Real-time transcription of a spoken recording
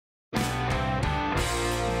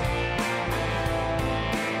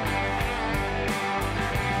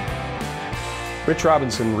Rich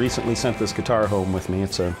Robinson recently sent this guitar home with me.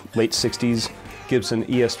 It's a late 60s Gibson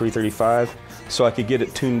ES-335, so I could get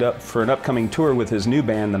it tuned up for an upcoming tour with his new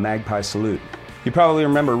band, the Magpie Salute. You probably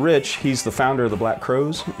remember Rich. He's the founder of the Black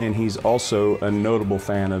Crowes, and he's also a notable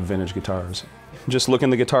fan of vintage guitars. Just looking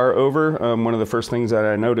the guitar over, one of the first things that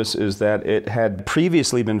I noticed is that it had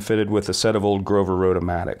previously been fitted with a set of old Grover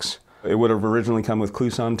Road-O-Matics. It would have originally come with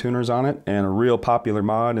Kluson tuners on it, and a real popular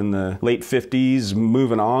mod in the late 50s,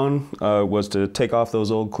 moving on, was to take off those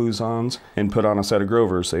old Klusons and put on a set of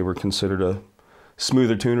Grovers. They were considered a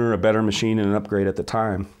smoother tuner, a better machine, and an upgrade at the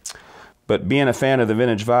time. But being a fan of the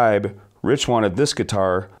vintage vibe, Rich wanted this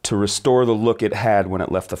guitar to restore the look it had when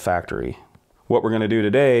it left the factory. What we're going to do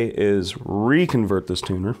today is reconvert this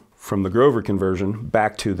tuner from the Grover conversion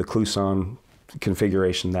back to the Kluson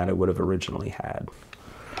configuration that it would have originally had.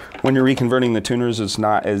 When you're reconverting the tuners, it's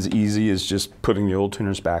not as easy as just putting the old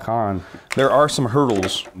tuners back on. There are some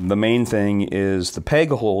hurdles. The main thing is the peg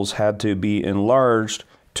holes had to be enlarged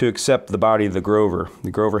to accept the body of the Grover.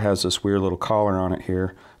 The Grover has this weird little collar on it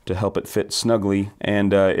here to help it fit snugly,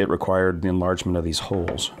 and it required the enlargement of these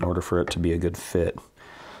holes in order for it to be a good fit.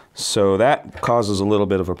 So that causes a little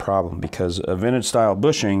bit of a problem because a vintage style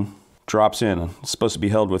bushing drops in. It's supposed to be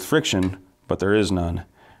held with friction, but there is none.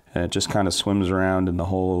 And it just kind of swims around in the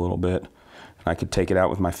hole a little bit. And I could take it out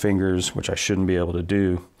with my fingers, which I shouldn't be able to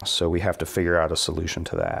do. So we have to figure out a solution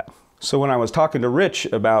to that. So when I was talking to Rich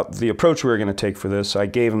about the approach we were going to take for this, I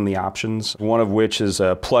gave him the options, one of which is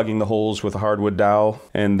plugging the holes with a hardwood dowel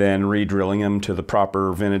and then re-drilling them to the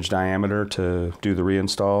proper vintage diameter to do the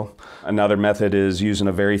reinstall. Another method is using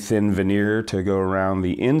a very thin veneer to go around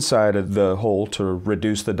the inside of the hole to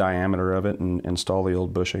reduce the diameter of it and install the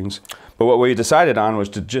old bushings. But what we decided on was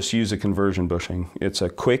to just use a conversion bushing. It's a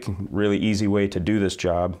quick, really easy way to do this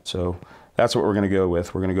job. So that's what we're going to go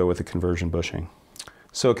with. We're going to go with a conversion bushing.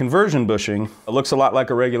 So a conversion bushing looks a lot like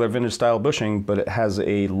a regular vintage style bushing, but it has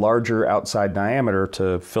a larger outside diameter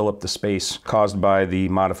to fill up the space caused by the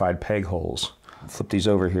modified peg holes. Flip these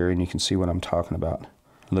over here and you can see what I'm talking about.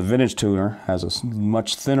 The vintage tuner has a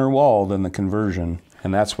much thinner wall than the conversion,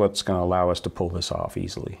 and that's what's going to allow us to pull this off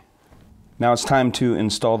easily. Now it's time to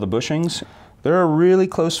install the bushings. They're a really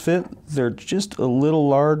close fit. They're just a little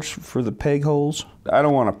large for the peg holes. I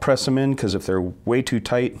don't want to press them in because if they're way too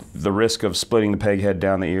tight, the risk of splitting the peg head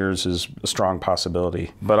down the ears is a strong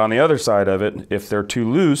possibility. But on the other side of it, if they're too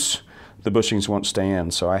loose, the bushings won't stay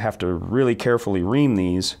in. So I have to really carefully ream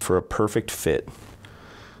these for a perfect fit.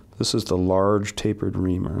 This is the large tapered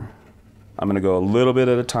reamer. I'm going to go a little bit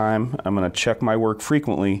at a time. I'm going to check my work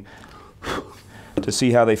frequently to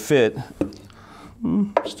see how they fit.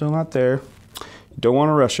 Still not there. Don't want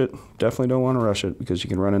to rush it. Definitely don't want to rush it because you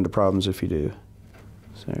can run into problems if you do.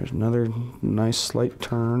 So there's another nice slight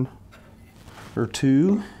turn or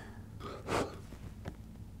two.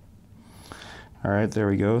 All right, there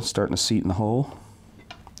we go. Starting to seat in the hole.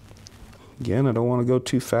 Again, I don't want to go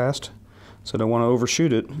too fast, so I don't want to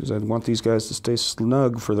overshoot it because I want these guys to stay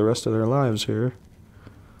snug for the rest of their lives here.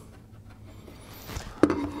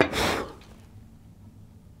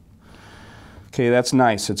 Okay, that's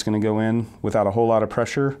nice. It's going to go in without a whole lot of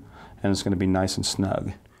pressure, and it's going to be nice and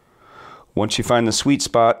snug. Once you find the sweet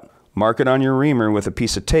spot, mark it on your reamer with a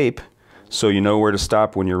piece of tape so you know where to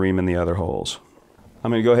stop when you're reaming the other holes.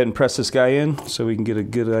 I'm going to go ahead and press this guy in so we can get a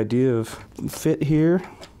good idea of fit here.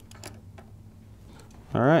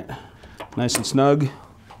 All right, nice and snug.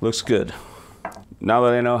 Looks good. Now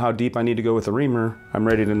that I know how deep I need to go with the reamer, I'm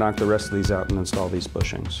ready to knock the rest of these out and install these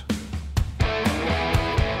bushings.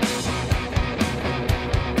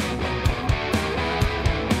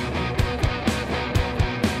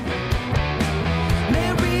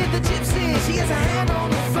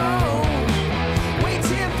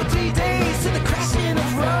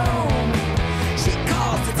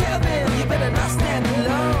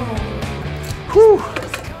 Whew.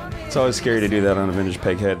 It's always scary to do that on a vintage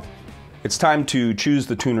peg head. It's time to choose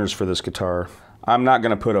the tuners for this guitar. I'm not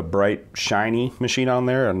going to put a bright, shiny machine on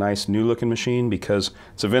there, a nice new looking machine, because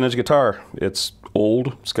it's a vintage guitar. It's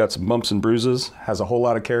old, it's got some bumps and bruises, has a whole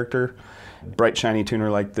lot of character. A bright, shiny tuner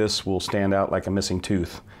like this will stand out like a missing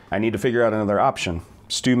tooth. I need to figure out another option.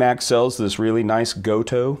 StewMac sells this really nice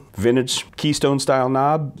Goto vintage Keystone style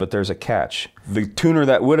knob, but there's a catch. The tuner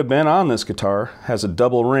that would have been on this guitar has a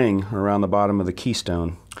double ring around the bottom of the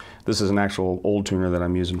Keystone. This is an actual old tuner that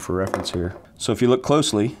I'm using for reference here. So if you look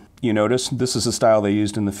closely, you notice this is the style they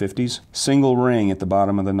used in the 50s. Single ring at the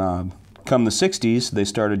bottom of the knob. Come the 60s, they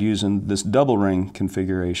started using this double ring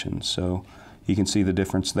configuration, so you can see the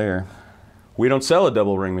difference there. We don't sell a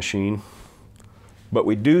double ring machine, but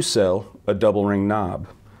we do sell a double ring knob.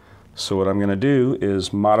 So what I'm going to do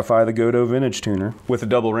is modify the Godot Vintage tuner with a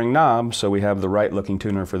double ring knob so we have the right looking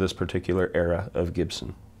tuner for this particular era of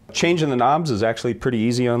Gibson. Changing the knobs is actually pretty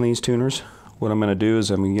easy on these tuners. What I'm going to do is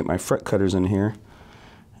I'm going to get my fret cutters in here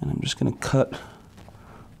and I'm just going to cut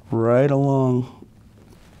right along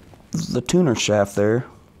the tuner shaft there.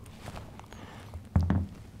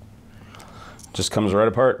 Just comes right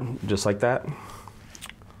apart just like that.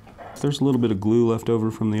 If there's a little bit of glue left over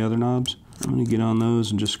from the other knobs, I'm going to get on those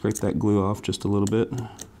and just scrape that glue off just a little bit.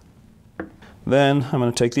 Then I'm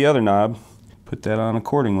going to take the other knob, put that on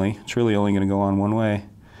accordingly. It's really only going to go on one way.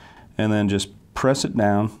 And then just press it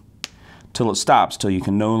down till it stops, till you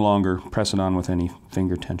can no longer press it on with any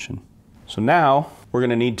finger tension. So now we're going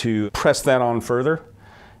to need to press that on further,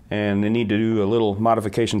 and I need to do a little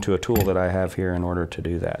modification to a tool that I have here in order to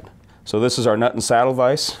do that. So this is our nut and saddle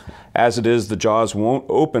vise. As it is, the jaws won't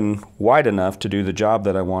open wide enough to do the job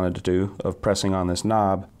that I wanted to do of pressing on this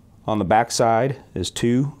knob. On the back side is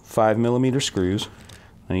two 5mm screws.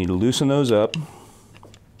 I need to loosen those up.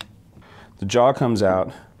 The jaw comes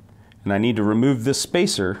out, and I need to remove this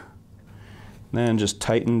spacer, then just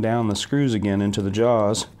tighten down the screws again into the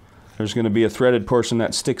jaws. There's going to be a threaded portion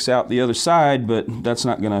that sticks out the other side, but that's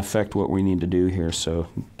not going to affect what we need to do here, so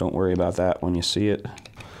don't worry about that when you see it.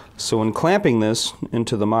 So when clamping this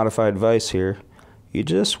into the modified vise here, you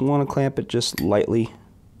just want to clamp it just lightly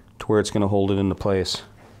to where it's going to hold it into place.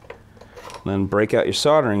 Then break out your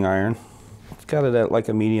soldering iron. I've got it at like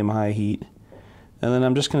a medium-high heat. And then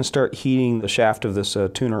I'm just going to start heating the shaft of this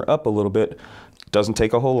tuner up a little bit. It doesn't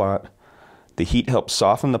take a whole lot. The heat helps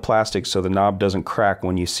soften the plastic so the knob doesn't crack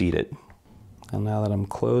when you seat it. And now that I'm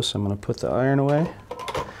close, I'm going to put the iron away.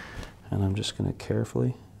 And I'm just going to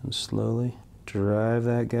carefully and slowly drive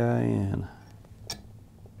that guy in.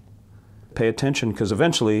 Pay attention, because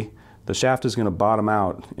eventually the shaft is going to bottom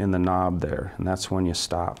out in the knob there, and that's when you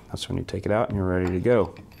stop. That's when you take it out and you're ready to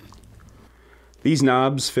go. These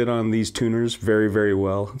knobs fit on these tuners very, very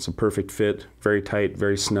well. It's a perfect fit, very tight,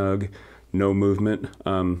 very snug, no movement.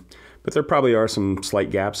 But there probably are some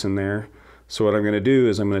slight gaps in there. So what I'm going to do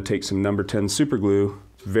is I'm going to take some number 10 super glue,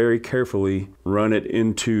 very carefully run it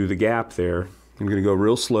into the gap there. I'm going to go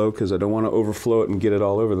real slow because I don't want to overflow it and get it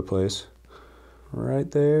all over the place. Right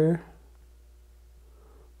there.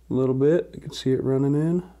 A little bit. You can see it running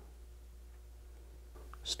in.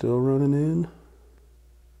 Still running in.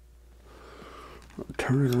 I'll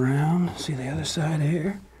turn it around. See the other side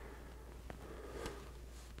here.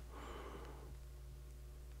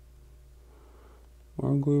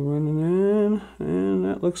 More glue running in. And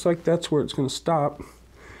that looks like that's where it's going to stop.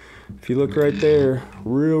 If you look right there,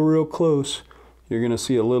 real close, you're going to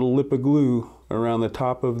see a little lip of glue around the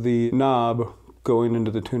top of the knob going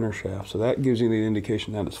into the tuner shaft. So that gives you the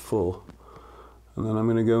indication that it's full. And then I'm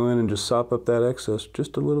going to go in and just sop up that excess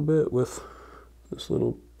just a little bit with this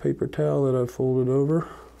little paper towel that I've folded over.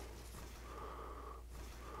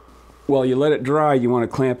 While you let it dry, you want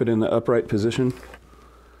to clamp it in the upright position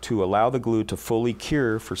to allow the glue to fully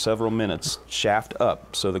cure for several minutes, shaft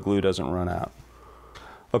up, so the glue doesn't run out.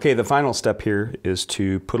 Okay, the final step here is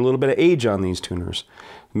to put a little bit of age on these tuners,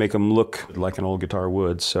 make them look like an old guitar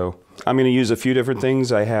would. So I'm going to use a few different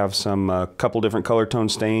things. I have some couple different ColorTone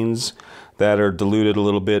stains that are diluted a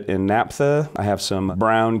little bit in naphtha. I have some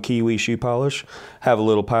brown kiwi shoe polish, have a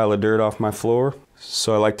little pile of dirt off my floor.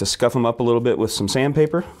 So I like to scuff them up a little bit with some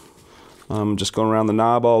sandpaper. Just going around the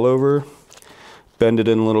knob all over, bend it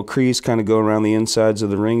in a little crease, kind of go around the insides of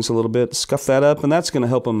the rings a little bit, scuff that up, and that's going to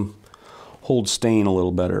help them hold stain a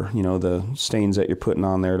little better, you know, the stains that you're putting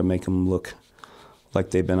on there to make them look like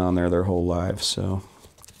they've been on there their whole lives. So,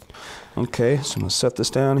 okay, so I'm going to set this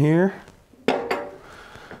down here,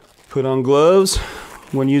 put on gloves.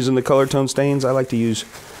 When using the ColorTone stains, I like to use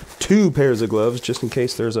 2 pairs of gloves just in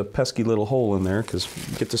case there's a pesky little hole in there, because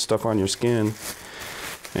you get this stuff on your skin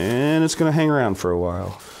and it's going to hang around for a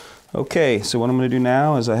while. Okay, so what I'm going to do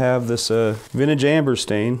now is I have this vintage amber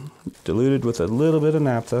stain diluted with a little bit of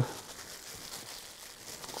naphtha.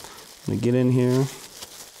 I'm going to get in here.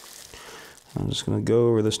 I'm just going to go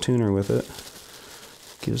over this tuner with it.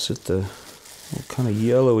 Gives it the kind of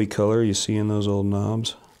yellowy color you see in those old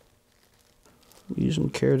knobs. Use some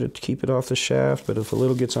care to keep it off the shaft, but if a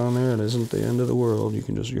little gets on there, it isn't the end of the world.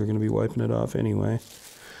 You're going to be wiping it off anyway.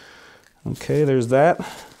 Okay, there's that.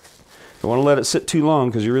 Don't want to let it sit too long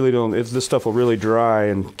because you really don't. This stuff will really dry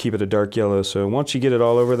and keep it a dark yellow. So once you get it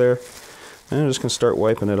all over there, then I'm just going to start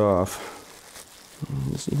wiping it off.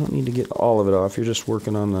 You don't need to get all of it off. You're just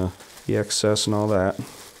working on the excess and all that.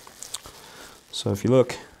 So if you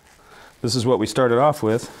look, this is what we started off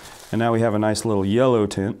with, and now we have a nice little yellow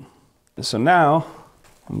tint. So now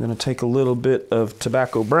I'm going to take a little bit of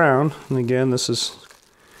tobacco brown, and again this is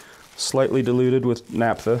slightly diluted with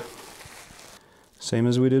naphtha. Same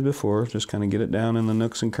as we did before, just kind of get it down in the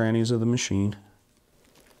nooks and crannies of the machine.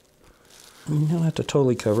 You don't have to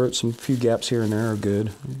totally cover it, some few gaps here and there are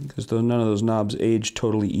good, because none of those knobs age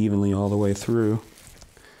totally evenly all the way through.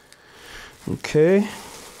 Okay,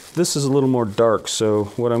 this is a little more dark, so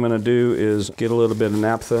what I'm going to do is get a little bit of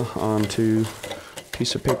naphtha onto a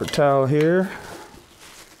piece of paper towel here.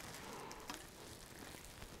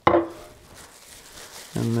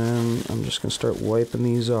 And then I'm just going to start wiping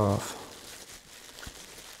these off.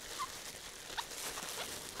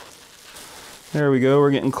 There we go,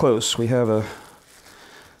 we're getting close. We have a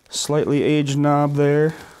slightly aged knob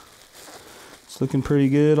there. It's looking pretty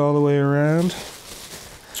good all the way around.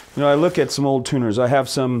 You know, I look at some old tuners. I have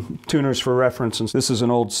some tuners for reference, and this is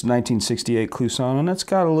an old 1968 Kluson, and it's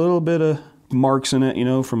got a little bit of marks in it, you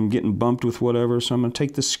know, from getting bumped with whatever. So I'm going to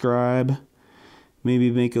take the scribe,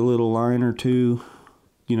 maybe make a little line or two,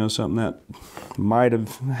 you know, something that might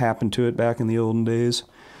have happened to it back in the olden days.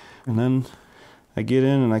 And then I get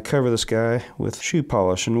in and I cover this guy with shoe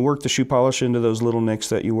polish and work the shoe polish into those little nicks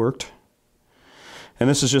that you worked. And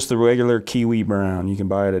this is just the regular Kiwi brown. You can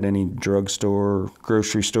buy it at any drugstore,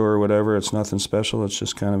 grocery store, or whatever. It's nothing special. It's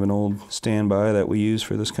just kind of an old standby that we use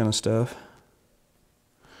for this kind of stuff.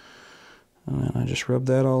 And then I just rub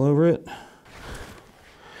that all over it.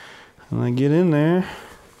 And I get in there.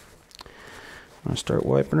 I start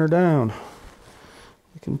wiping her down.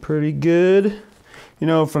 Looking pretty good. You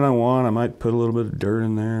know, if I want, I might put a little bit of dirt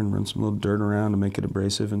in there and run some little dirt around to make it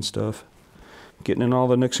abrasive and stuff. Getting in all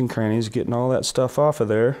the nooks and crannies, getting all that stuff off of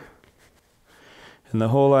there. And the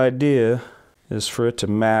whole idea is for it to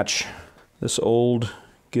match this old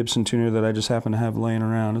Gibson tuner that I just happen to have laying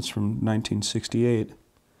around. It's from 1968.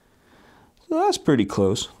 So that's pretty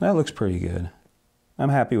close. That looks pretty good. I'm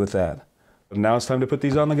happy with that. But now it's time to put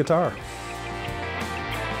these on the guitar.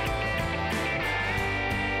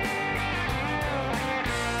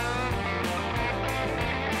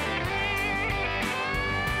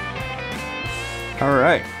 All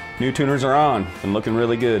right, new tuners are on and looking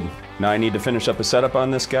really good. Now I need to finish up a setup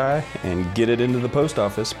on this guy and get it into the post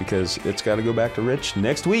office because it's got to go back to Rich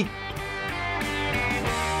next week.